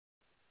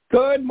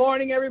Good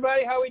morning,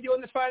 everybody. How are we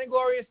doing this fine and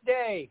glorious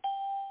day?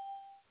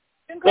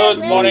 Good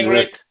morning,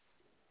 Rick.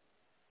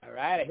 All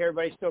right. I hear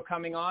everybody's still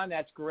coming on.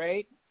 That's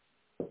great.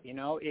 You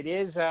know, it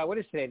is, what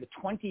is today? The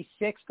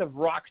 26th of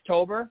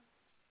Rocktober.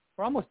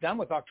 We're almost done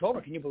with October.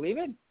 Can you believe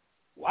it?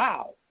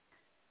 Wow.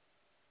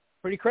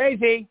 Pretty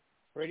crazy.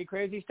 Pretty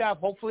crazy stuff.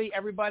 Hopefully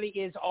everybody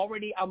is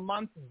already a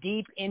month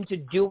deep into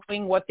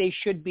doing what they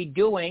should be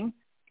doing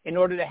in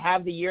order to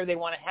have the year they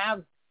want to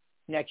have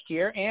next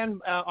year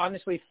and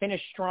honestly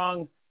finish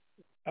strong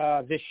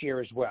this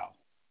year as well.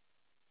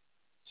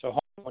 So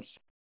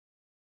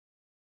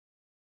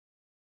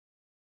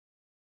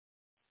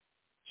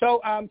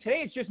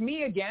today it's just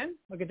me again.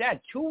 Look at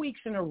that. 2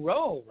 weeks in a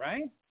row,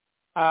 right?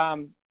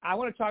 I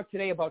want to talk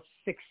today about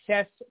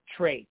success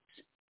traits.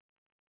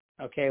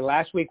 Okay,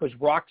 last week was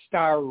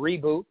Rockstar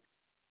Reboot.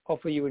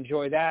 Hopefully you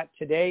enjoy that.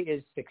 Today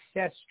is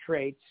success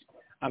traits.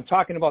 I'm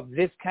talking about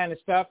this kind of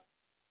stuff.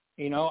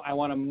 You know, I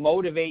want to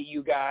motivate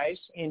you guys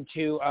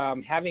into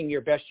having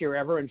your best year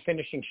ever and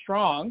finishing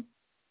strong.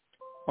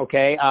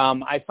 Okay,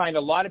 I find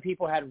a lot of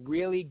people had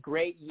really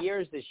great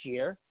years this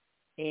year.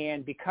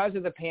 And because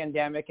of the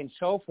pandemic and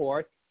so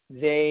forth,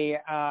 they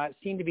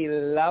seem to be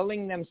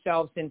lulling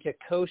themselves into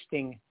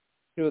coasting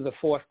through the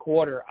fourth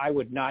quarter. I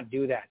would not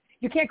do that.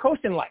 You can't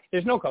coast in life.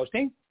 There's no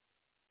coasting.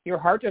 Your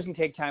heart doesn't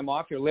take time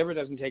off. Your liver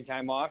doesn't take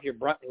time off. Your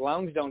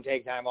lungs don't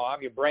take time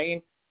off. Your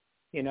brain,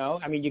 you know,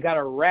 I mean, you got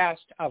to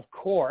rest, of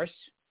course.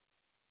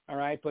 All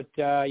right. But,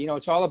 you know,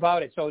 it's all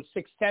about it. So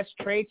success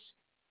traits,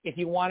 if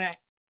you want to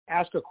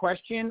ask a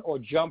question or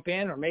jump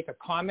in or make a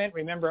comment,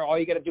 remember, all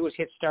you got to do is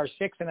hit *6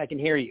 and I can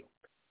hear you.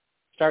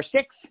 *6,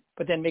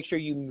 but then make sure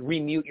you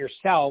remute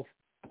yourself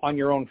on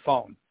your own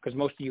phone because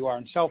most of you are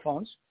on cell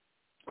phones.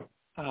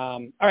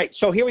 All right,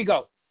 so here we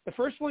go. The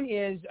first one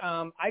is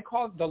I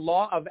call it the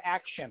law of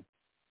action.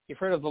 You've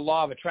heard of the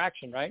law of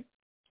attraction, right?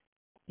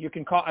 You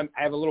can call. I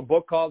have a little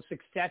book called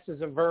Success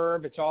is a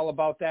Verb. It's all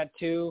about that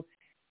too.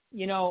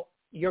 You know,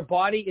 your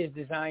body is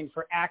designed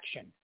for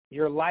action.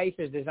 Your life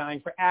is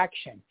designed for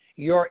action.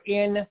 You're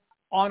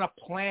on a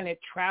planet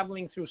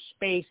traveling through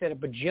space at a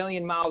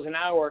bajillion miles an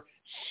hour,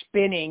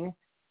 spinning,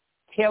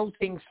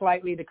 tilting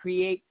slightly to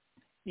create,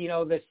 you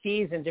know, the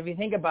seasons. If you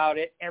think about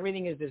it,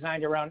 everything is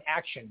designed around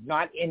action,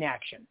 not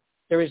inaction.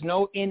 There is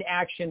no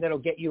inaction that'll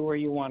get you where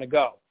you want to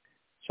go.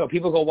 So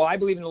people go, well, I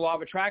believe in the law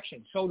of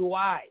attraction. So do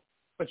I.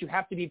 But you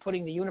have to be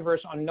putting the universe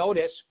on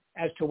notice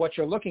as to what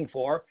you're looking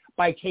for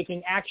by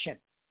taking action.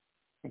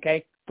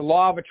 Okay? The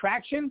law of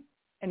attraction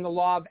and the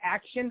law of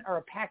action are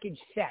a package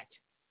set.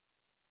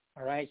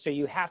 All right? So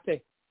you have to,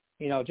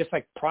 you know, just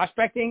like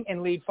prospecting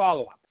and lead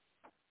follow-up.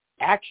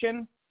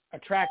 Action,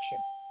 attraction.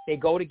 They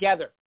go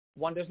together.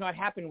 One does not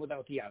happen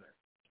without the other.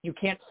 You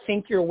can't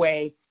think your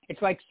way.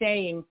 It's like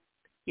saying,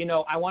 you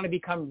know, I want to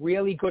become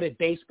really good at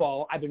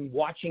baseball. I've been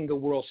watching the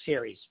World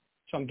Series,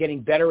 so I'm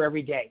getting better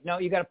every day. No,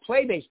 you got to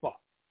play baseball.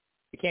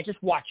 You can't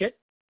just watch it.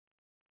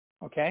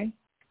 Okay?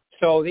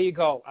 So there you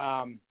go.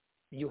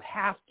 You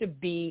have to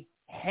be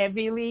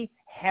heavily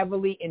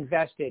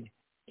invested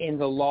in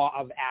the law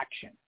of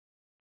action.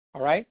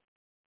 All right?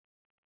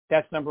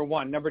 That's number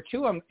one. Number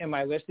two on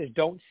my list is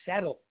don't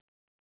settle.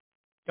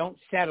 Don't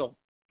settle.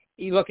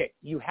 You look at,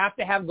 you have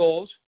to have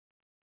goals,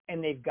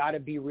 and they've got to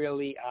be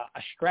really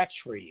a stretch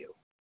for you.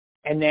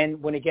 And then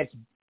when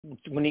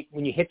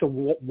you hit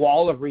the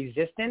wall of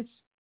resistance,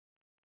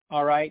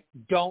 all right,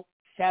 don't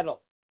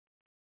settle.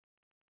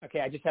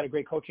 Okay, I just had a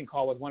great coaching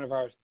call with one of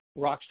our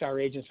rock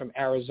star agents from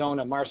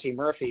Arizona, Marcy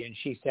Murphy, and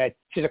she said,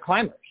 she's a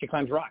climber. She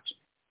climbs rocks.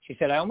 She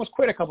said, I almost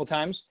quit a couple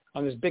times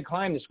on this big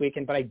climb this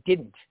weekend, but I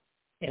didn't.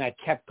 And I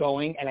kept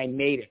going, and I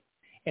made it.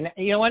 And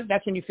you know what?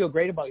 That's when you feel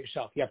great about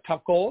yourself. You have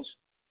tough goals,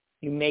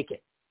 you make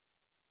it.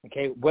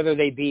 Okay, whether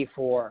they be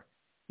for,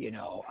 you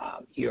know,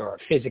 your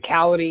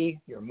physicality,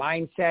 your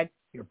mindset,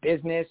 your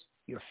business,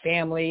 your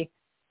family.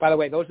 By the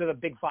way, those are the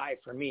big five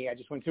for me. I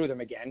just went through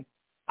them again.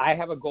 I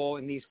have a goal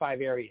in these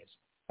 5 areas.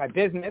 My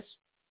business,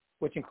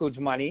 which includes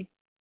money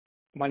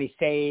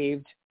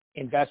saved,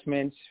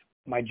 investments,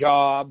 my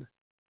job,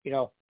 you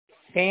know,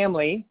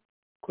 family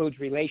includes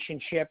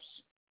relationships,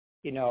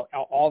 you know,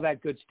 all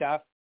that good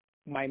stuff.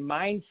 My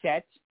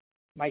mindset,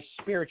 my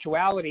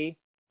spirituality,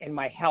 and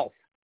my health.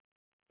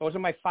 Those are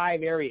my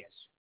 5 areas.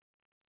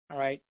 All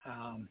right.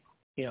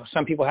 You know,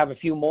 some people have a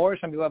few more,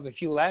 some people have a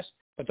few less,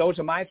 but those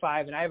are my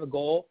 5. And I have a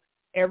goal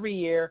every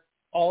year,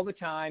 all the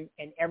time.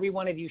 And every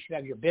one of you should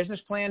have your business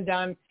plan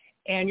done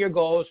and your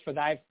goals for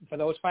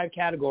those 5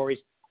 categories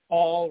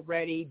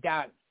already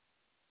done.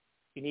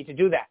 You need to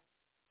do that.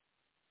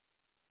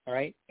 All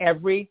right.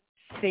 Every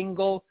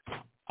single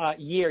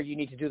year, you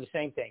need to do the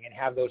same thing and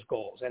have those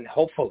goals. And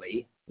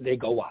hopefully they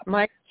go up.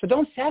 Mike, so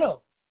don't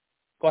settle.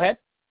 Go ahead.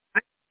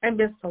 I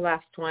missed the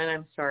last one.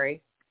 I'm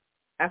sorry.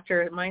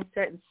 After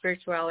mindset and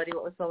spirituality,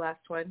 what was the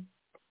last one?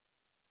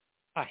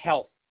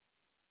 Health.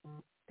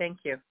 Thank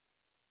you.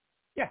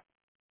 Yeah,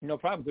 no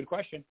problem. Good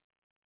question.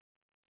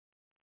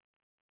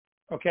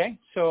 Okay,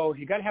 so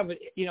you got to have,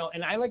 you know,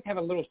 and I like to have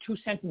a little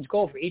 2-sentence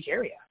goal for each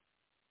area.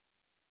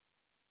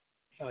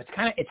 So it's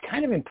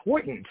kind of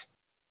important.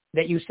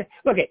 that you set.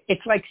 Look,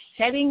 it's like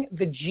setting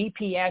the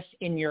GPS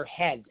in your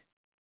head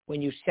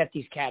when you set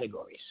these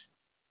categories,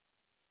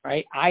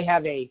 right? I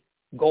have a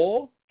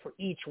goal for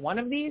each one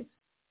of these.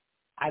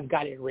 I've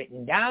got it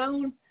written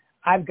down.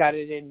 I've got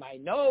it in my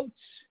notes.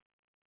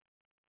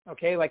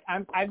 Okay, like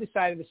I've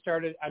decided to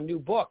start a new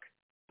book.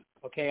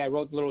 Okay, I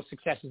wrote Little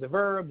Success is a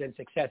Verb, then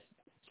Success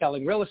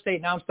Selling Real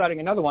Estate. Now I'm starting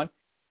another one.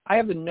 I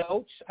have the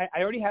notes.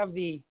 I already have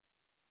the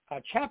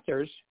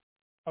chapters,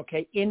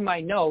 okay, in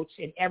my notes.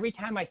 And every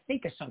time I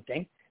think of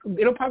something,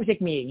 it'll probably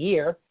take me a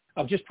year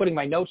of just putting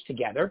my notes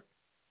together.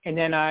 And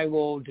then I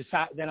will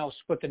decide, then I'll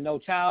split the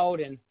notes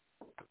out. And,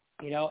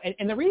 you know,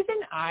 and the reason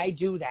I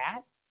do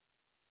that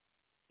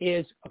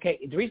is, okay,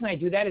 the reason I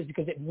do that is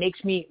because it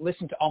makes me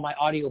listen to all my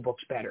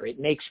audiobooks better. It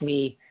makes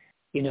me,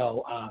 you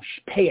know,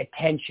 pay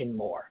attention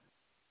more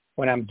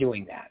when I'm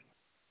doing that.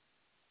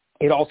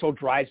 It also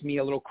drives me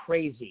a little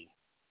crazy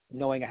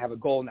knowing I have a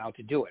goal now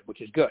to do it,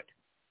 which is good.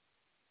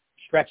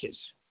 Stretches.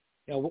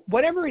 You know,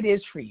 whatever it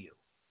is for you.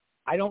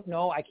 I don't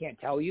know. I can't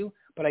tell you,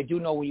 but I do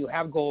know when you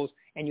have goals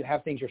and you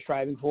have things you're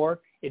striving for,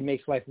 it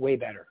makes life way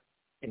better,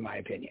 in my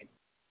opinion.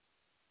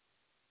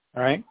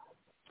 All right?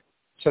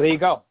 So there you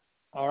go.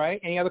 All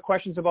right? Any other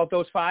questions about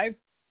those 5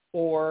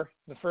 or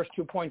the first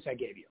 2 points I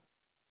gave you?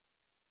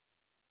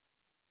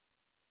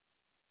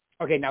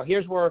 Okay, now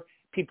here's where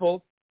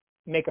people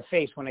make a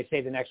face when I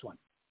say the next one.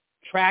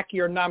 Track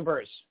your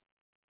numbers.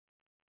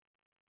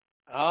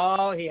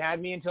 Oh, he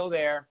had me until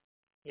there.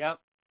 Yep,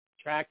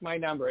 track my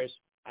numbers.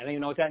 I don't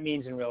even know what that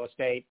means in real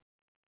estate.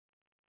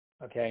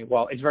 Okay,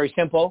 well, it's very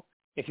simple.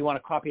 If you want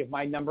a copy of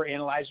my number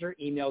analyzer,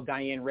 email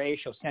Diane Ray.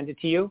 She'll send it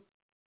to you.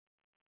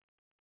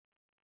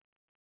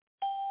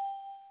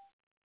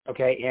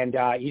 Okay, and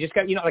you just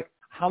got, you know, like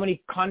how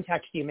many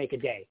contacts do you make a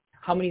day?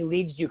 How many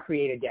leads do you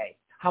create a day?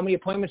 How many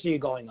appointments are you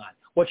going on?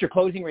 What's your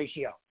closing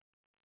ratio?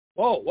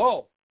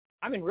 Whoa,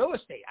 I'm in real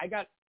estate. I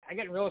got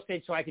in real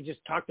estate so I could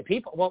just talk to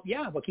people. Well,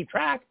 yeah, but keep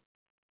track.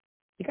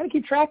 You got to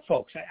keep track,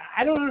 folks.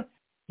 I don't know.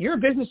 You're a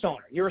business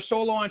owner. You're a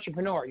solo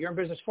entrepreneur. You're in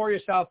business for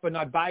yourself, but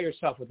not by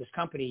yourself with this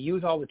company.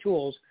 Use all the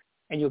tools,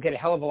 and you'll get a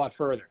hell of a lot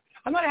further.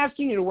 I'm not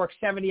asking you to work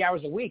 70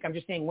 hours a week. I'm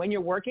just saying when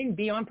you're working,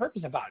 be on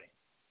purpose about it.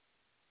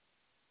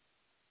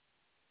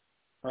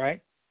 All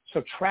right?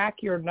 So track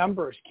your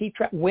numbers. Keep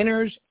track.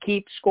 Winners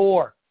keep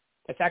score.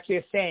 That's actually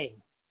a saying.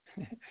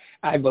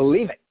 I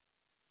believe it.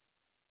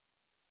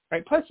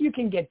 Right? Plus, you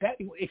can get better.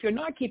 If you're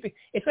not keeping,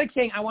 it's like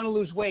saying, I want to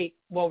lose weight.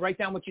 Well, write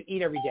down what you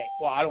eat every day.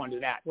 Well, I don't want to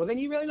do that. Well, then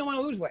you really don't want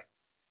to lose weight.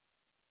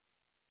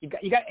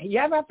 You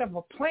have to have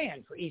a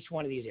plan for each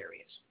one of these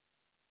areas.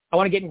 I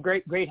want to get in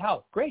great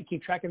health. Great.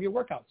 Keep track of your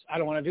workouts. I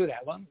don't want to do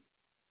that. Well,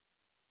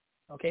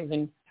 okay.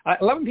 Then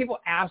a lot of people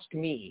ask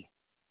me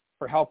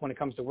for help when it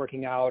comes to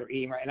working out or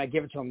eating right, and I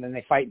give it to them, and then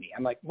they fight me.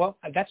 I'm like, well,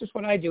 that's just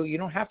what I do. You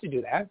don't have to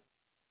do that.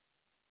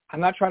 I'm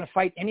not trying to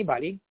fight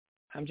anybody.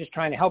 I'm just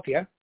trying to help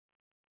you.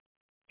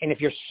 And if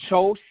you're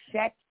so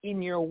set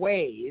in your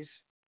ways,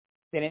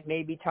 then it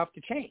may be tough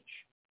to change.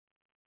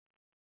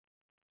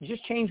 You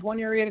just change one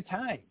area at a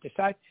time.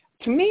 Decide.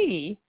 To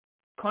me,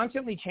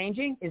 constantly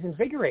changing is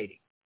invigorating.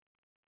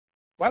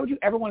 Why would you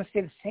ever want to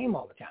stay the same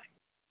all the time?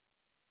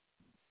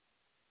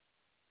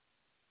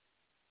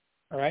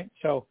 All right?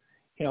 So,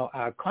 you know,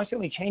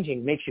 constantly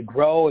changing makes you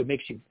grow. It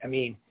makes you, I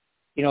mean,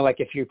 you know, like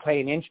if you play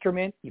an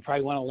instrument, you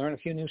probably want to learn a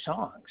few new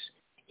songs.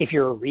 If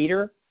you're a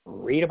reader,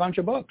 read a bunch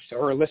of books,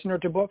 or a listener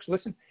to books,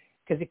 listen,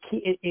 because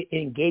it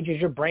engages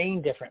your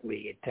brain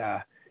differently.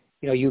 It,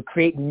 you know, you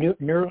create new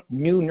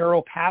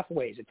neural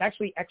pathways. It's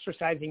actually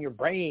exercising your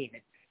brain.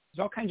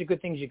 There's all kinds of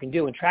good things you can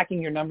do, and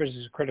tracking your numbers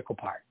is a critical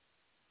part,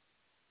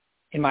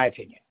 in my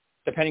opinion,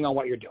 depending on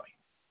what you're doing.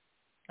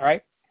 All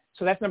right?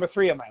 So that's number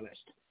 3 on my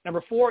list.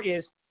 Number 4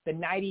 is the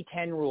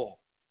 90-10 rule.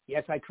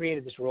 Yes, I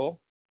created this rule.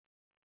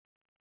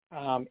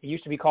 It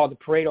used to be called the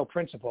Pareto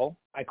principle.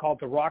 I call it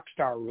the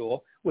Rockstar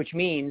rule, which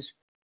means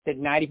that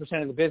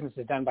 90% of the business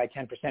is done by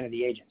 10% of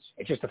the agents.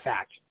 It's just a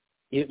fact.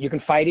 You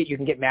can fight it. You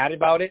can get mad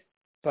about it,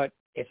 but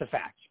it's a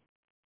fact.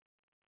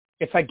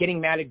 It's like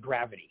getting mad at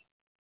gravity.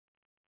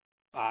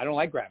 I don't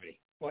like gravity.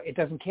 Well, it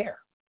doesn't care.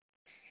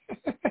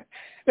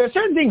 There are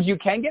certain things you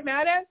can get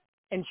mad at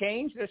and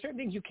change. There are certain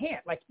things you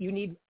can't. Like you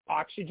need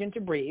oxygen to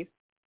breathe.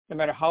 No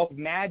matter how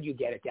mad you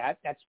get at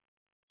that,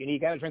 you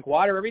got to drink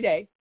water every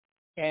day.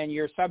 And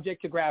you're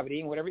subject to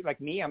gravity, and whatever,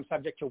 like me, I'm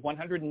subject to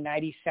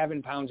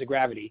 197 pounds of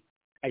gravity.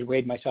 I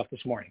weighed myself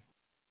this morning.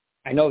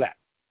 I know that.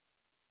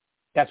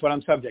 That's what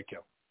I'm subject to.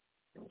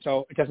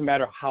 So it doesn't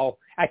matter how,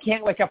 I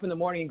can't wake up in the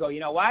morning and go, you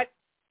know what?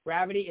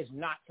 Gravity is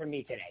not for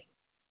me today.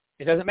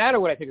 It doesn't matter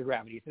what I think of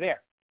gravity. It's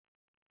there.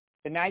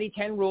 The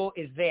 90-10 rule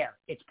is there.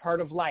 It's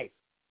part of life.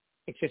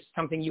 It's just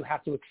something you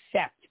have to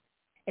accept.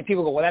 And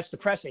people go, well, that's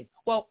depressing.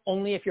 Well,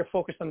 only if you're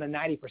focused on the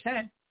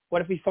 90%.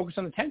 What if we focus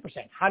on the 10%?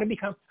 How do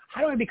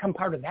I become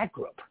part of that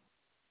group?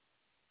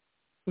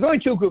 There's only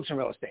 2 groups in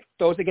real estate.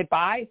 Those that get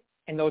by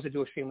and those that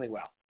do extremely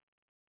well.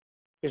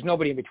 There's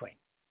nobody in between.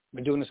 I've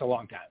been doing this a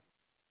long time.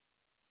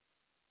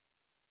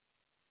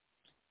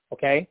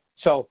 Okay?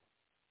 So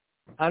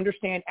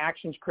understand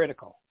action's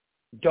critical.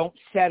 Don't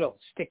settle.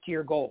 Stick to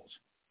your goals.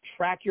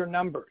 Track your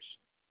numbers.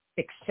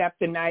 Accept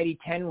the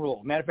 90-10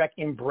 rule. Matter of fact,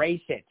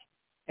 embrace it.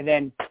 And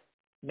then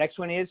next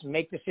one is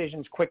make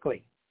decisions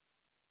quickly.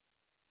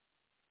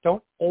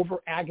 Don't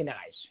over-agonize.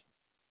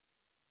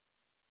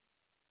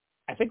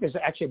 I think there's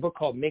actually a book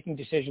called Making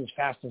Decisions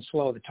Fast and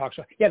Slow that talks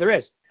about, yeah, there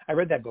is. I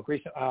read that book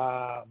recently,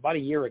 about a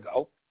year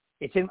ago.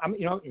 It's in,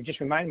 it just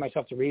reminded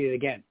myself to read it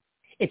again.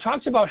 It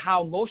talks about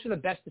how most of the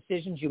best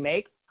decisions you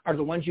make are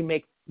the ones you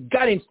make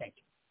gut instinct,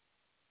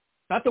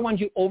 not the ones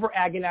you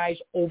over-agonize,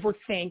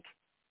 overthink.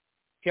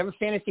 If you have a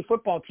fantasy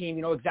football team,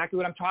 you know exactly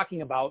what I'm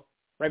talking about.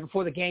 Right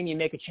before the game, you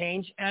make a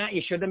change.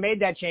 You should have made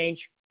that change.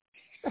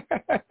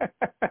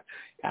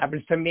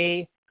 Happens to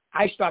me.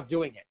 I stopped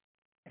doing it.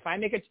 If I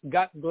make it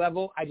gut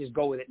level, I just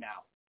go with it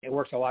now. It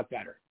works a lot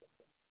better.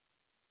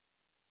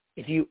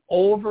 If you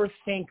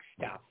overthink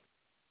stuff,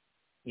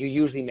 you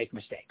usually make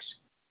mistakes.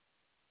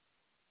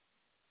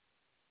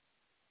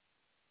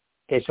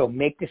 Okay, so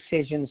make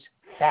decisions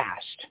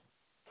fast.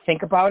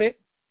 Think about it,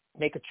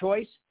 make a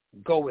choice,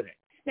 go with it.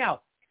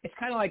 Now, it's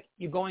kind of like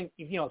you're going,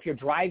 if you're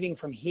driving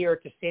from here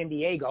to San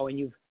Diego and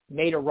you've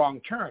made a wrong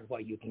turn,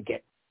 well, you can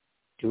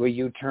do a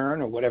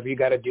U-turn or whatever you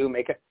got to do,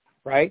 make it,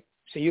 right?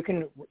 So you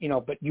can,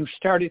 but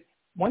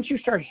once you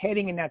start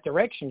heading in that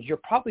direction, you're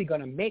probably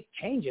going to make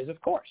changes, of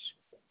course.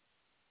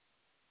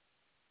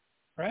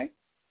 Right?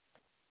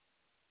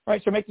 All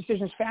right, so make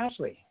decisions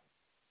fastly.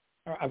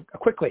 Or,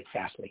 quickly,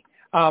 fastly.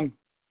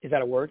 Is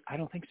that a word? I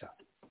don't think so.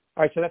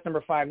 All right, so that's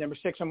number 5. Number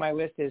 6 on my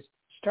list is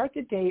start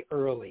the day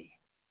early.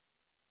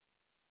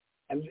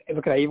 And look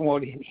at that, I even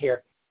wrote it in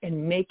here.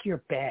 And make your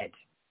bed.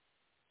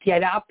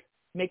 Get up.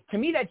 To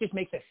me, that just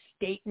makes a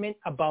statement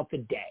about the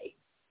day.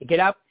 You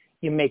get up,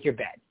 you make your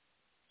bed.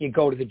 You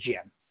go to the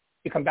gym.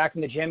 You come back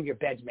from the gym, your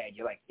bed's made.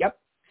 You're like, yep,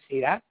 see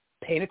that?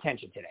 Paying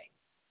attention today.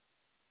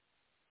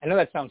 I know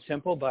that sounds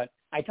simple, but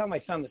I tell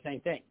my son the same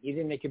thing. You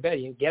didn't make your bed.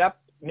 You get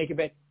up, make your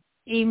bed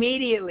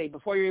immediately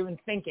before you're even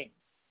thinking.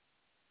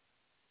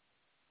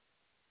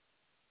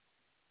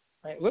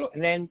 Right,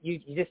 and then you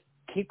just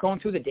keep going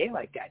through the day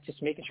like that,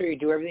 just making sure you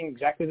do everything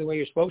exactly the way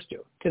you're supposed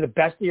to the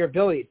best of your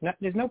ability.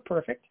 There's no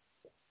perfect.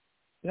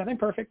 There's nothing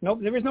perfect. No,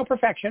 there is no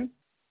perfection.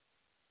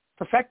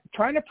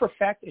 Trying to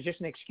perfect is just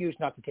an excuse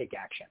not to take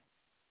action.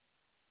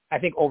 I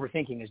think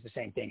overthinking is the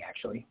same thing,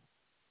 actually.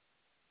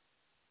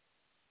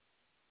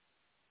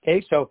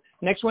 Okay, so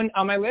next one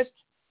on my list,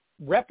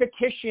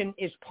 repetition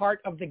is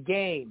part of the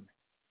game, ...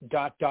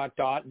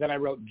 Then I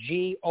wrote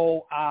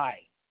GOI.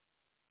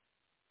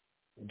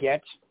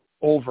 Get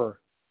over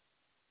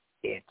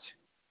it.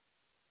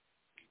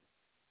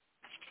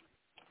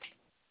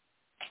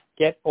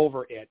 Get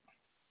over it.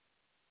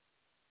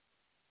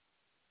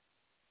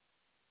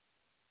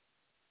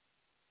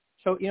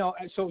 So,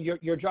 so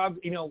your job,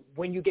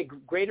 when you get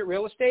great at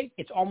real estate,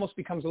 it almost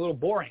becomes a little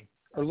boring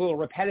or a little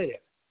repetitive.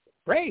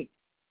 Great.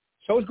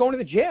 So is going to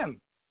the gym.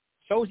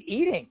 So is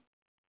eating.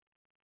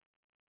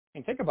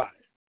 And think about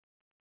it.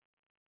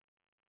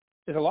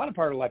 There's a lot of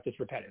part of life that's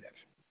repetitive.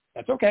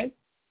 That's okay.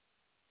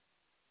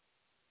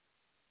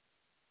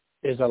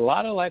 There's a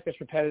lot of life that's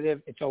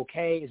repetitive. It's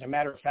okay. As a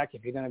matter of fact,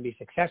 if you're going to be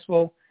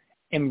successful,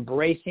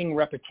 embracing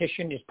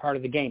repetition is part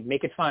of the game.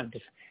 Make it fun.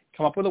 Just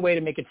come up with a way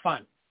to make it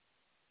fun.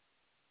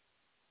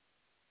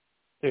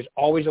 There's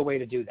always a way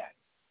to do that.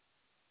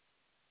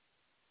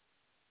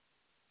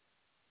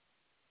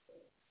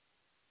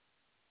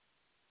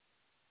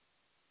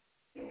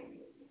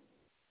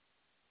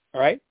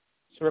 All right?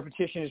 So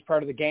repetition is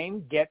part of the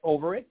game. Get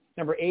over it.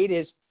 Number 8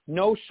 is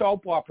no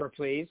soap opera,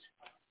 please.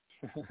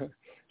 In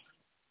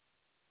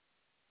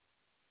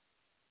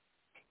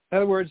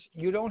other words,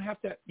 you don't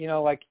have to,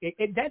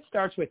 that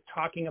starts with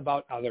talking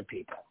about other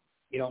people.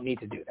 You don't need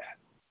to do that.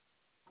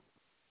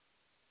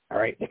 All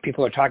right? If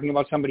people are talking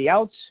about somebody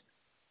else,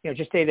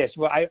 just say this.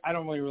 Well, I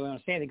don't really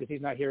understand it because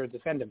he's not here to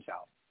defend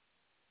himself.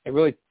 It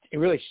really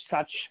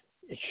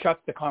shuts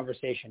the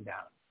conversation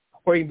down.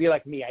 Or you can be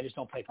like me. I just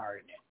don't play part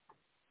in it.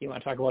 You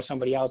want to talk about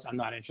somebody else? I'm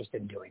not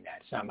interested in doing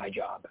that. It's not my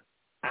job.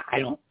 I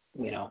don't,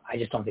 I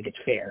just don't think it's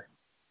fair.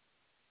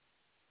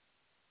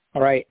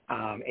 All right.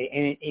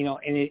 And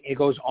it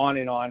goes on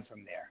and on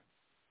from there.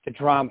 The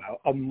drama.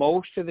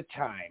 Most of the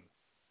time,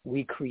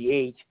 we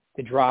create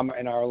the drama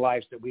in our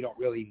lives that we don't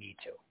really need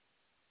to.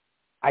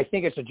 I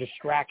think it's a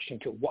distraction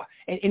to what.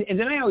 And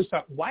then I always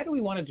thought, why do we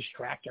want to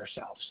distract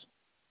ourselves?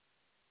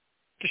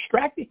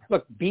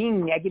 Look,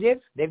 being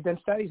negative, they've done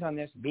studies on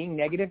this, being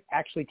negative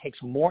actually takes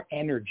more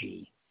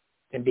energy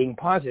than being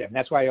positive. And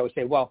that's why I always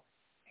say, well,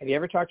 have you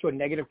ever talked to a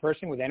negative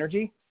person with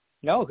energy?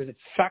 No, because it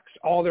sucks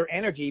all their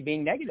energy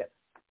being negative.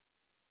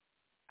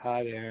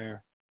 Hi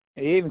there.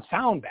 They even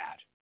sound bad.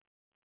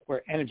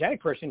 Where an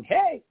energetic person,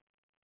 hey,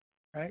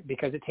 right?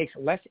 Because it takes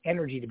less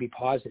energy to be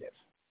positive.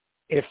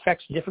 It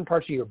affects different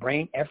parts of your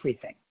brain,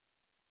 everything.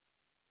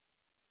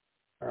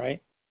 All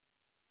right?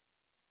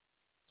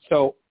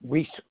 So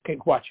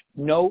watch.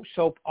 No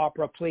soap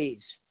opera,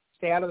 please.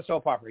 Stay out of the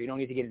soap opera. You don't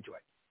need to get into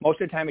it.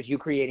 Most of the time it's you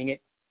creating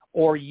it.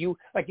 Or you,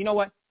 you know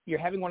what? You're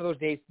having one of those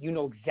days, you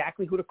know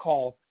exactly who to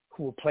call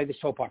who will play the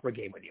soap opera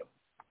game with you.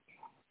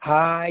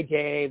 Hi,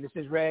 Dave. This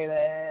is Ray.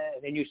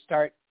 Then you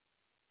start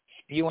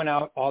spewing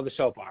out all the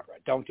soap opera.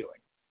 Don't do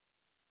it.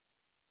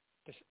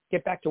 Just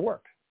get back to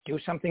work. Do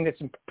something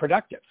that's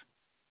productive.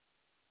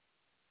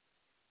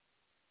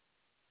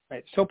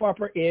 Right? Soap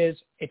opera is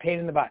a pain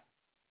in the butt.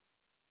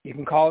 You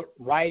can call it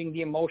riding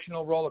the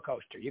emotional roller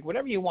coaster.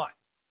 Whatever you want.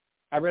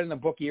 I read in a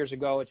book years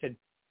ago. It said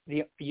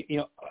the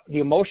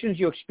emotions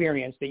you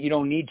experience that you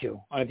don't need to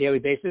on a daily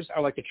basis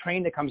are like the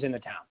train that comes into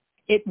town.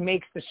 It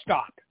makes the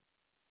stop,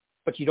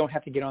 but you don't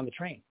have to get on the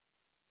train.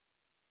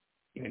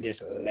 You can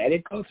just let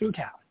it go through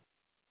town.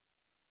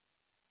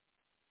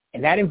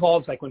 And that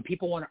involves, like, when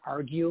people want to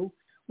argue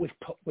with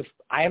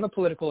I have a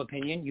political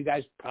opinion. You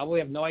guys probably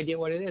have no idea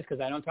what it is because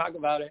I don't talk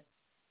about it.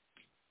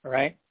 All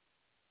right?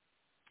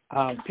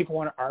 People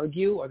want to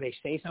argue or they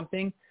say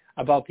something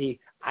about you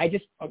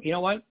know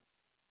what?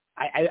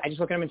 I just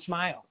look at them and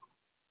smile.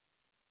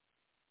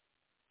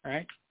 All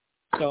right?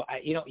 So,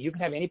 you can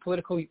have any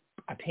political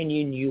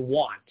opinion you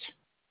want.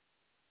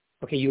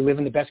 Okay, you live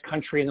in the best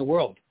country in the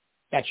world.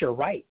 That's your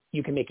right.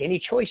 You can make any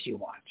choice you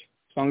want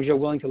as long as you're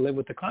willing to live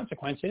with the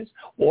consequences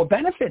or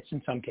benefits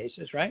in some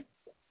cases, right?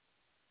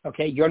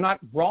 Okay, you're not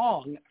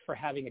wrong for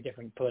having a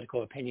different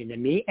political opinion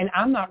than me, and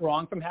I'm not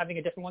wrong from having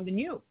a different one than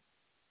you.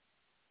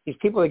 These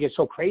people that get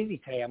so crazy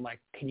today, I'm like,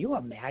 can you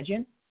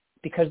imagine?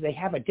 Because they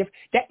have it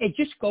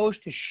just goes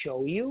to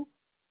show you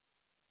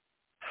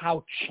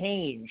how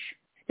change,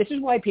 this is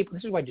why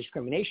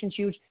discrimination's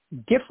huge.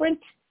 Different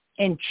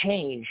and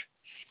change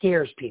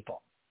scares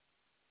people.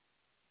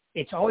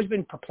 It's always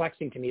been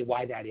perplexing to me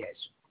why that is.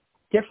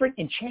 Different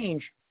and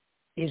change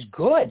is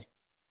good.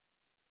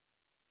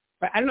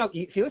 But I don't know,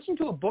 if you listen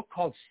to a book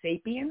called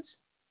Sapiens,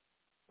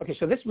 okay,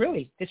 so this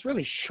really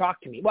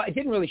shocked me. Well, it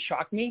didn't really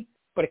shock me,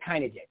 but it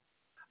kind of did.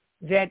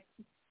 That,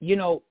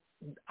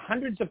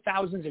 hundreds of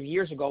thousands of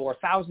years ago or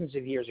thousands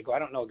of years ago, I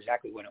don't know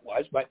exactly when it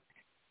was, but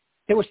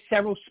there were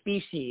several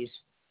species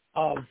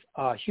of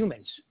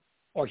humans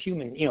or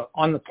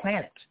on the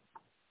planet.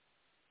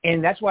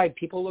 And that's why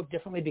people look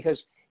differently because,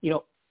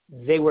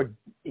 they were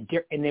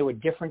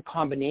different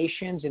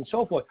combinations and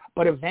so forth.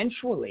 But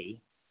eventually,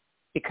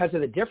 because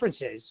of the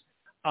differences,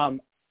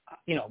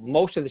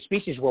 most of the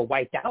species were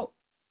wiped out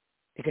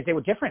because they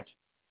were different,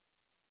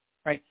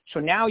 right? So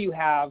now you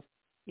have,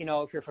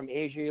 if you're from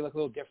Asia, you look a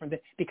little different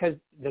because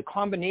the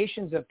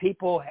combinations of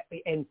people,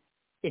 and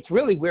it's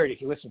really weird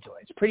if you listen to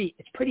it.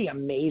 It's pretty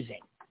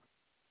amazing.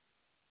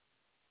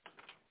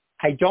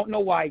 I don't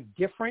know why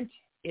different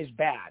is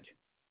bad.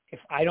 If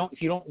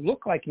you don't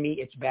look like me,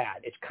 it's bad.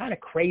 It's kind of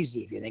crazy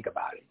if you think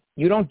about it.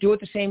 You don't do it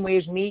the same way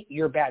as me,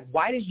 you're bad.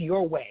 Why is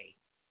your way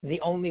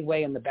the only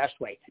way and the best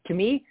way? To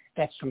me,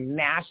 that's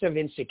massive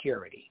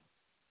insecurity.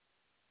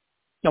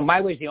 No,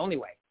 my way is the only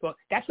way. Well,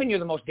 that's when you're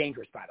the most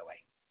dangerous, by the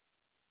way.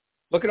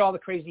 Look at all the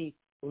crazy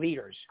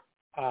leaders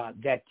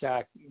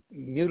that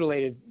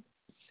mutilated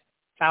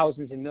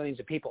thousands and millions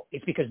of people.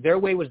 It's because their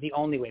way was the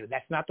only way.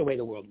 That's not the way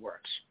the world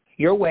works.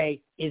 Your way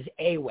is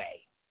a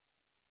way.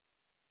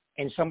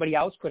 And somebody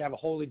else could have a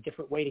wholly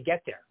different way to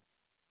get there.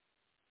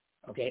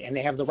 Okay, and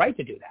they have the right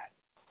to do that.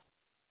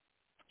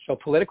 So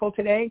political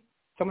today,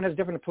 someone has a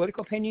different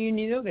political opinion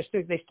than you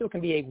do, they still can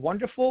be a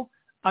wonderful,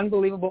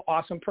 unbelievable,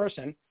 awesome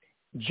person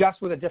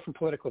just with a different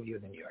political view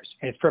than yours.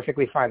 And it's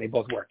perfectly fine. They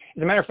both work.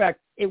 As a matter of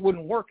fact, it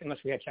wouldn't work unless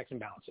we had checks and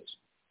balances.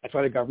 That's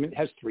why the government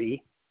has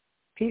 3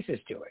 pieces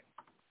to it.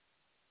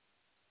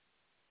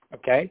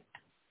 Okay?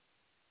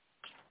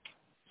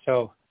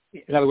 So,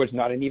 in other words,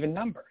 not an even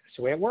number. That's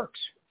the way it works.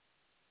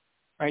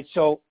 All right,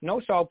 so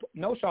no soap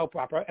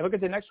opera. And look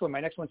at the next one.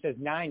 My next one says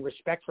 9,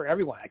 respect for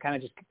everyone. I kind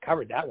of just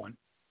covered that one.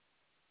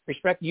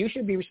 Respect. You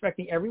should be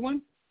respecting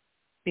everyone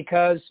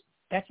because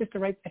that's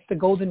the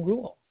golden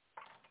rule.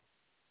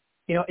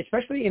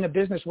 Especially in a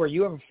business where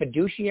you have a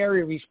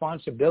fiduciary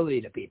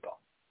responsibility to people.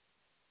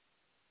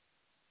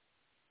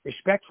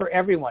 Respect for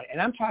everyone.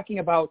 And I'm talking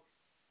about,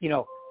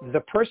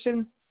 the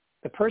person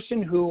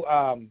who,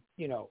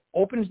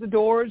 opens the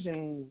doors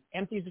and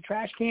empties the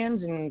trash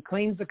cans and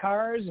cleans the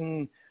cars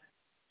and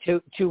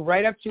to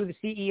right up to the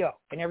CEO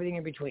and everything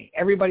in between.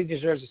 Everybody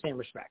deserves the same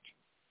respect.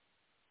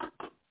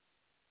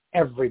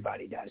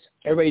 Everybody does.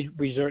 Everybody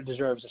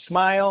deserves a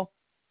smile.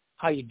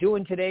 How you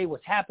doing today?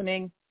 What's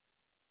happening?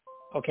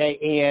 Okay,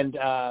 and,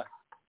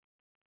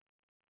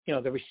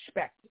 the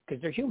respect, because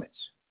they're humans.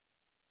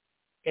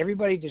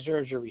 Everybody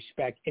deserves your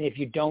respect, and if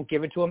you don't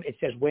give it to them, it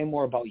says way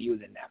more about you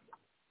than them.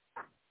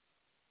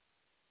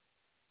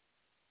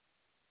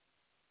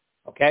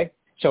 Okay?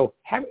 So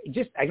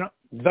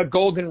the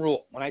golden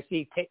rule. When I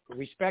see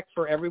respect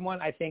for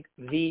everyone, I think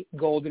the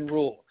golden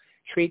rule.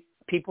 Treat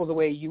people the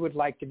way you would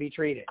like to be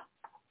treated.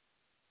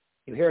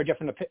 You hear a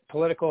different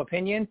political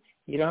opinion,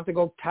 you don't have to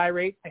go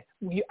tirade.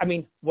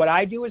 What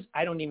I do is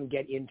I don't even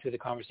get into the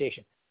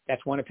conversation.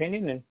 That's one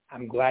opinion, and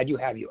I'm glad you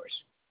have yours.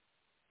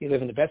 You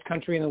live in the best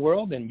country in the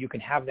world, and you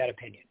can have that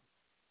opinion.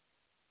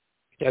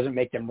 It doesn't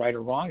make them right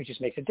or wrong. It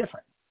just makes it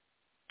different.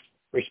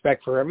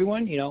 Respect for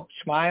everyone,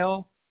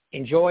 smile,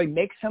 enjoy,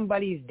 make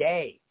somebody's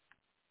day.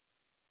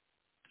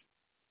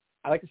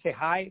 I like to say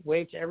hi,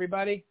 wave to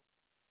everybody,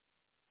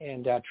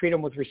 and treat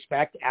them with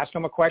respect. Ask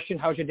them a question.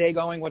 How's your day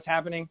going? What's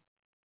happening?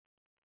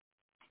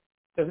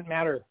 Doesn't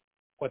matter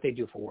what they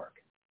do for work.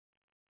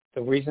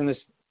 The reason this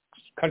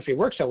country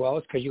works so well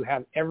is because you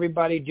have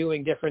everybody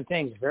doing different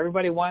things. If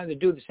everybody wanted to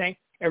do the same,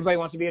 everybody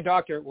wants to be a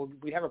doctor, well,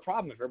 we'd have a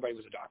problem if everybody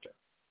was a doctor.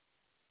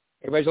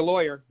 Everybody's a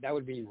lawyer, that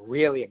would be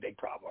really a big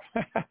problem.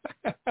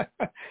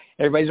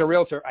 Everybody's a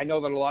realtor. I know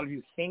that a lot of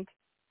you think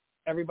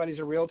everybody's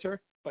a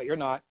realtor, but you're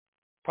not.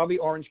 Probably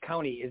Orange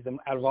County is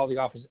out of all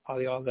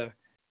the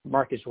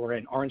markets we're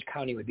in, Orange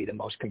County would be the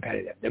most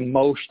competitive, the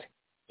most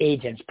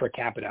agents per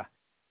capita.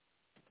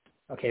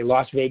 Okay,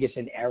 Las Vegas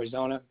and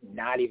Arizona,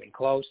 not even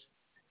close.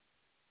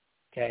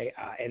 Okay,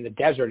 in the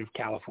desert of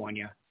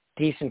California,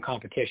 decent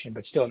competition,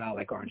 but still not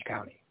like Orange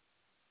County.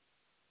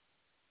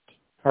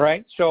 All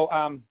right, so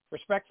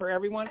respect for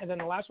everyone. And then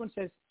the last one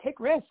says, take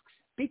risks,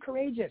 be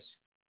courageous.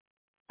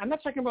 I'm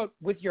not talking about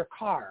with your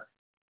car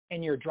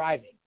and your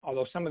driving,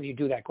 although some of you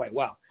do that quite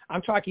well.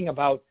 I'm talking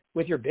about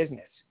with your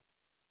business,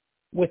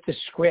 with the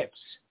scripts,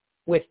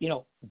 with,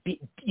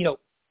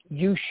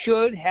 you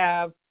should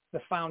have the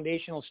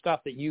foundational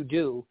stuff that you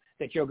do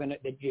that you're going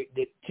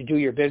to do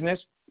your business,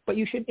 but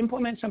you should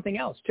implement something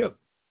else too.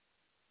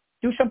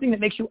 Do something that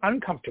makes you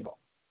uncomfortable.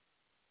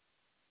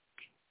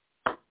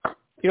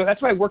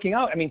 That's why working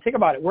out, think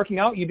about it. Working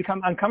out, you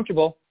become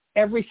uncomfortable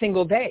every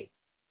single day.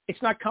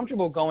 It's not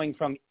comfortable going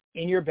from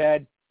in your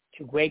bed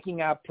to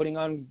waking up, putting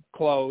on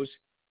clothes,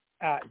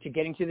 to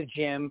getting to the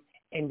gym,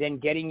 and then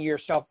getting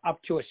yourself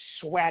up to a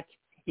sweat,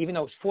 even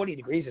though it's 40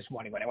 degrees this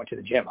morning when I went to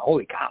the gym.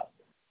 Holy cow.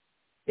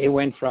 They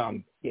went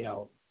from,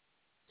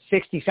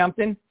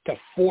 60-something to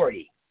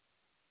 40.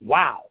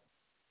 Wow.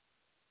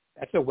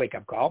 That's a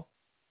wake-up call.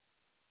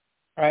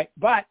 All right,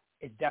 but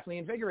it's definitely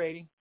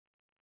invigorating.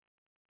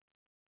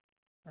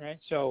 All right,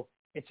 so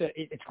it's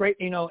great,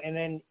 and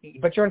then,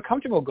 but you're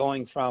uncomfortable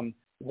going from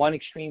one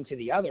extreme to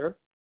the other.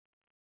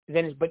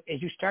 But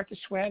as you start to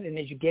sweat and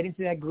as you get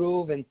into that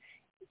groove, and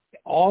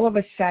all of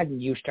a sudden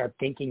you start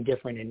thinking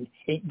different.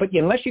 But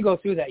unless you go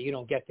through that, you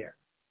don't get there.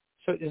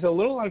 So there's a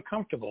little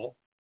uncomfortable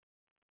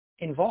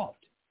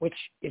involved, which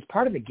is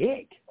part of the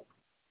gig.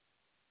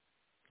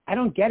 I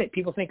don't get it.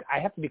 People think I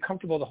have to be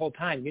comfortable the whole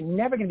time. You're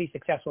never going to be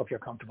successful if you're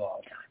comfortable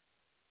all the time.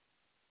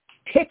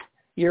 Pick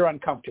your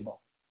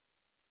uncomfortable.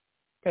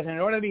 Because in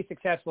order to be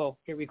successful,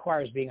 it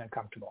requires being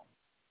uncomfortable.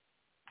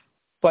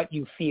 But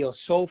you feel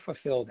so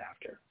fulfilled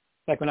after.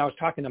 Like when I was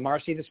talking to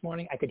Marcy this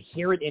morning, I could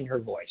hear it in her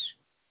voice.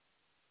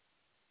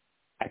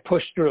 I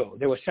pushed through.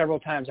 There were several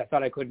times I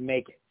thought I couldn't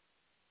make it.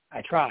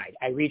 I tried.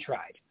 I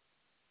retried.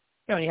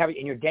 And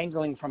you're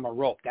dangling from a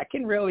rope. That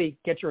can really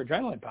get your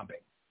adrenaline pumping.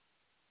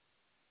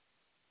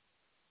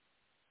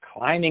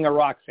 Climbing a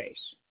rock face.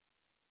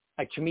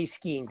 Like, to me,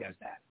 skiing does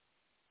that.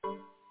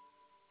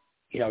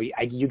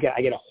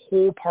 I get a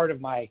whole part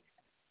of my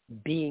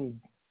being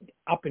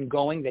up and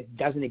going that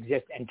doesn't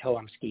exist until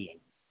I'm skiing.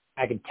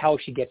 I can tell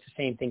she gets the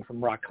same thing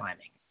from rock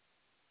climbing.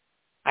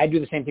 I do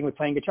the same thing with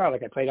playing guitar,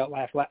 like I played out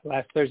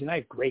last Thursday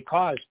night. Great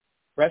cause,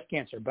 breast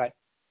cancer. But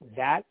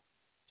that,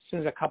 as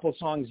soon as a couple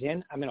songs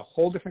in, I'm in a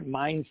whole different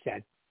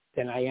mindset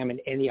than I am in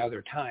any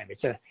other time.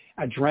 It's a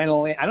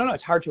adrenaline. I don't know.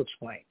 It's hard to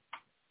explain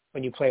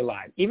when you play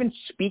live. Even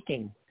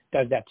speaking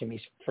does that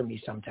for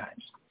me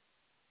sometimes.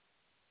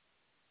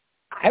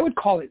 I would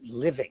call it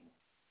living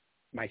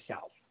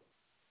myself.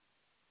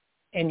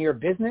 And your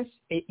business,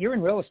 you're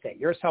in real estate.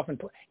 You're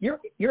self-employed.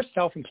 You're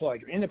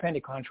self-employed. You're an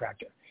independent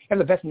contractor. You have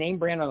the best name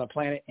brand on the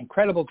planet,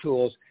 incredible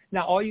tools.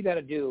 Now all you got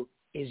to do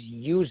is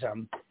use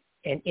them.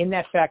 And in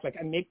that fact, like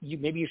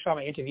maybe you saw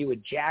my interview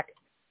with Jack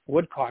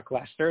Woodcock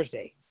last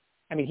Thursday.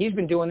 He's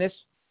been doing this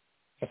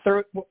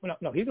for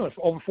he's doing it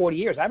for over 40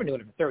 years. I've been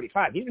doing it for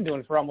 35. He's been doing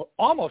it for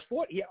almost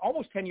 40,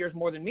 almost 10 years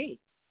more than me.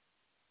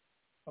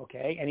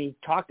 Okay, and he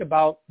talked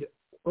about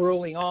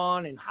early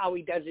on and how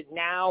he does it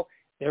now.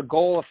 Their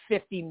goal of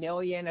 50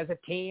 million as a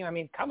team.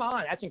 Come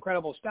on, that's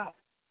incredible stuff.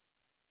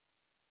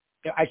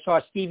 I saw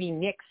Stevie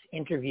Nicks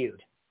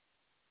interviewed.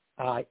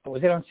 Was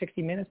it on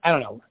 60 Minutes? I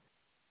don't know.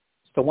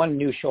 It's the one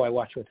news show I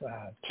watch with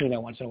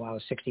Tina once in a while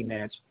is 60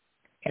 Minutes.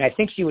 And I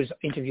think she was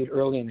interviewed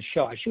early in the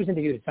show. She was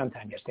interviewed at some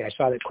time yesterday. I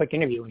saw that quick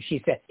interview, and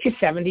she said, she's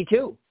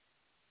 72.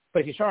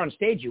 But if you saw her on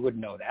stage, you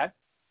wouldn't know that.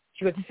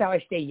 She goes, this is how I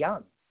stay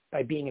young,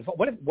 by being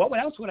involved. What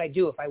else would I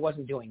do if I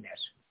wasn't doing this?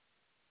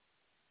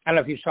 I don't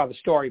know if you saw the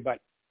story, but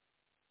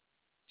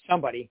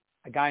somebody,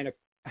 a guy in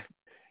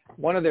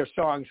one of their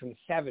songs from the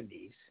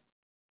 70s,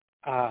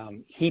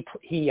 he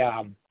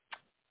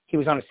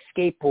was on a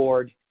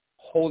skateboard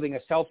holding a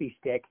selfie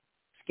stick,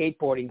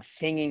 skateboarding,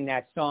 singing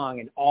that song,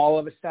 and all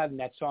of a sudden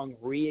that song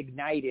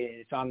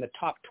reignited. It's on the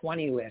top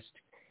 20 list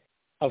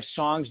of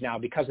songs now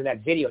because of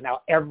that video.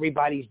 Now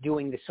everybody's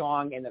doing the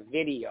song and the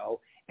video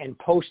and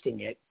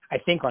posting it, I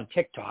think on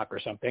TikTok or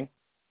something.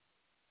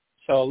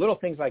 So little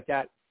things like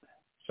that.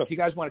 So if you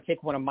guys want to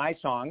take one of my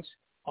songs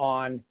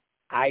on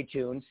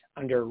iTunes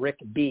under Rick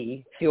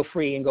B, feel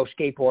free and go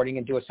skateboarding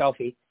and do a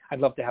selfie. I'd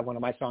love to have one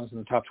of my songs in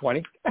the top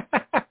 20.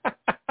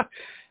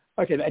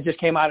 Okay, that just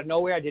came out of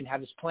nowhere. I didn't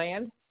have this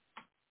planned.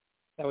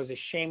 That was a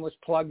shameless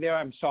plug there.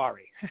 I'm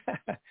sorry.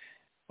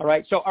 All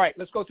right,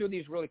 let's go through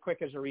these really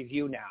quick as a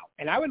review now.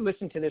 And I would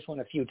listen to this one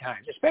a few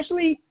times,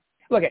 especially,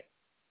 look,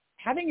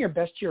 having your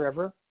best year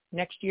ever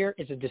next year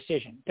is a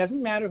decision. It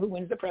doesn't matter who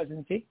wins the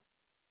presidency.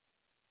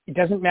 It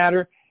doesn't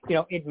matter,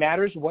 it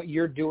matters what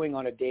you're doing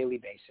on a daily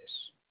basis.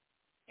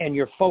 And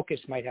your focus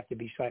might have to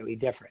be slightly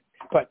different.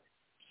 But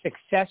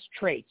success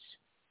traits,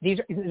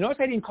 notice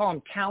I didn't call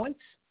them talents,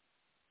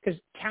 because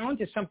talent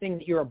is something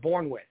that you're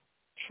born with.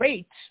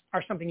 Traits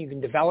are something you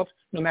can develop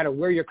no matter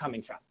where you're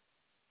coming from.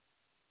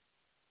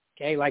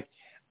 Okay, like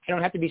I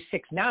don't have to be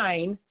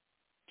 6'9",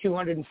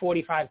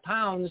 245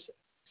 pounds,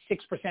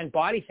 6%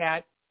 body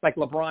fat like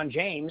LeBron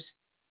James.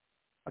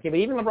 Okay, but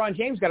even LeBron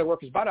James got to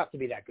work his butt off to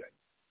be that good.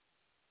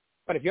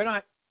 But if you're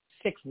not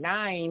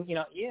 6'9",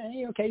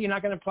 okay, you're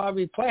not going to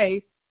probably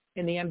play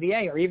in the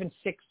NBA, or even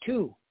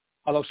 6'2",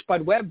 although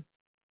Spud Webb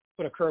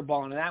put a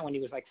curveball into that when he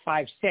was like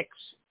 5'6",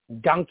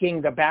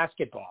 dunking the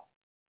basketball.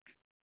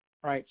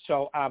 All right,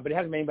 so, but it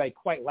hasn't been anybody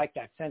quite like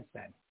that since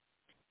then.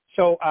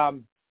 So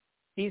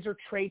these are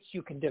traits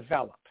you can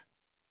develop.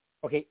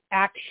 Okay,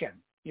 action.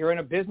 You're in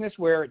a business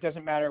where it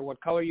doesn't matter what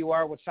color you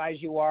are, what size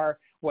you are,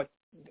 what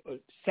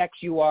sex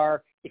you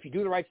are. If you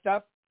do the right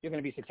stuff, you're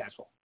going to be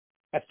successful.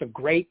 That's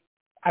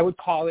I would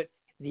call it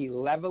the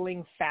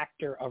leveling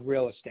factor of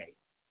real estate.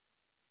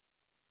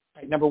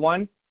 Right, number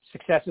one,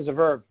 success is a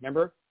verb.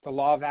 Remember, the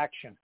law of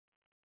action.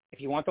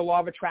 If you want the law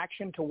of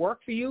attraction to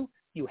work for you,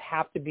 you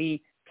have to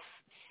be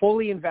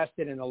fully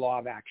invested in the law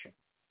of action.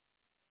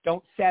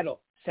 Don't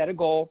settle. Set a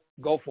goal.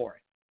 Go for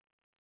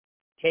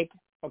it.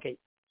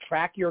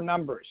 Track your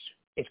numbers.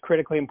 It's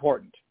critically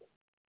important.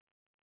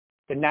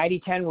 The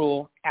 90-10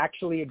 rule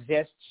actually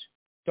exists.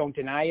 Don't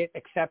deny it.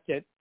 Accept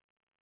it.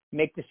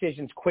 Make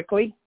decisions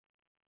quickly.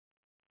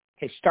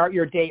 Okay, start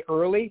your day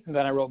early. And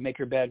then I wrote make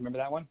your bed. Remember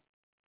that one?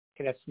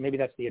 Okay, maybe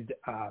that's the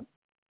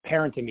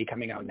parent in me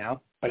coming out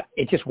now. But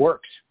it just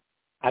works.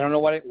 I don't know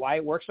why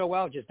it works so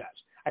well. It just does.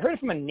 I heard it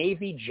from a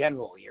Navy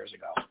general years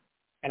ago.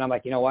 And I'm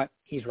like, you know what?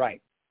 He's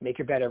right. Make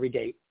your bed every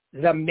day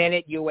the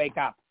minute you wake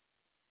up.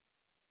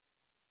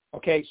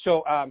 Okay,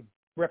 so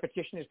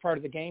repetition is part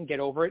of the game. Get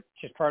over it.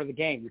 It's just part of the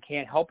game. You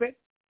can't help it.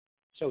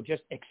 So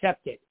just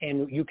accept it.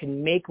 And you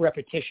can make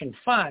repetition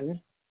fun.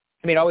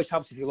 I mean, it always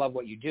helps if you love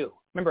what you do.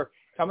 Remember,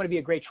 if I'm going to be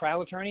a great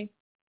trial attorney,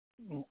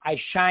 I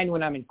shine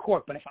when I'm in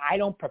court. But if I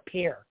don't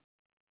prepare,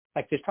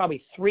 like there's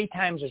probably 3,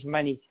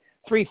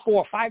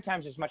 4, 5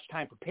 times as much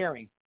time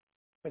preparing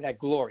for that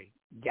glory.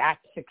 That's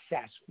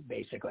success,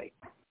 basically.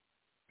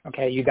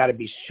 Okay, you got to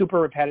be super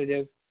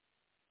repetitive.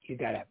 You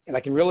got to,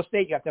 like in real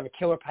estate, you have to have a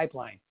killer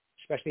pipeline,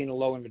 especially in a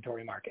low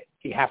inventory market.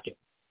 You have to,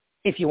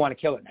 if you want to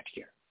kill it next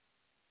year.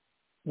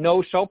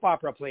 No soap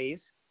opera, please.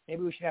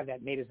 Maybe we should have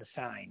that made as a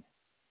sign.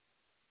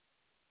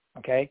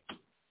 Okay?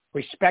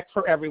 Respect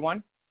for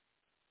everyone.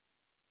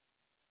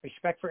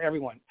 Respect for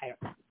everyone. I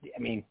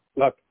mean,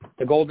 look,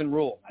 the golden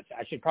rule.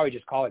 I should probably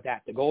just call it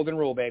that. The golden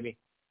rule, baby.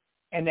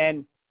 And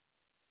then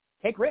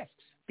take risks.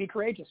 Be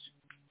courageous.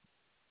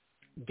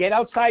 Get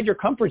outside your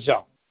comfort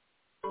zone.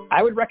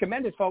 I would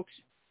recommend it, folks.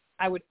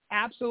 I would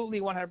absolutely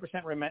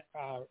 100%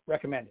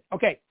 recommend it.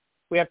 Okay,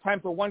 we have time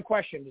for one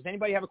question. Does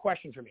anybody have a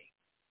question for me?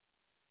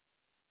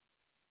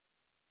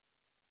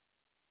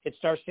 Hit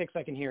 *6,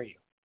 I can hear you.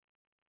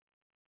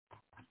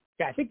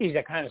 Yeah, I think these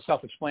are kind of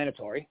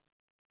self-explanatory.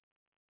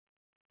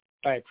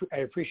 I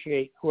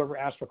appreciate whoever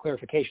asked for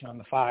clarification on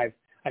the 5.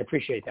 I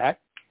appreciate that.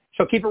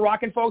 So keep it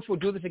rocking, folks. We'll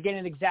do this again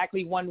in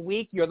exactly 1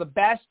 week. You're the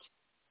best.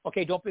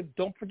 Okay, don't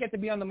forget to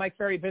be on the Mike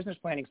Ferry Business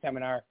Planning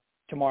Seminar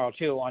tomorrow,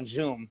 too, on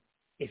Zoom.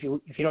 If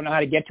you don't know how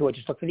to get to it,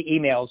 just look for the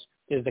emails.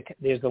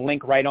 There's the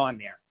link right on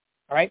there.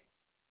 All right?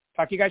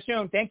 Talk to you guys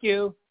soon. Thank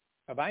you.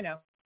 Bye-bye now.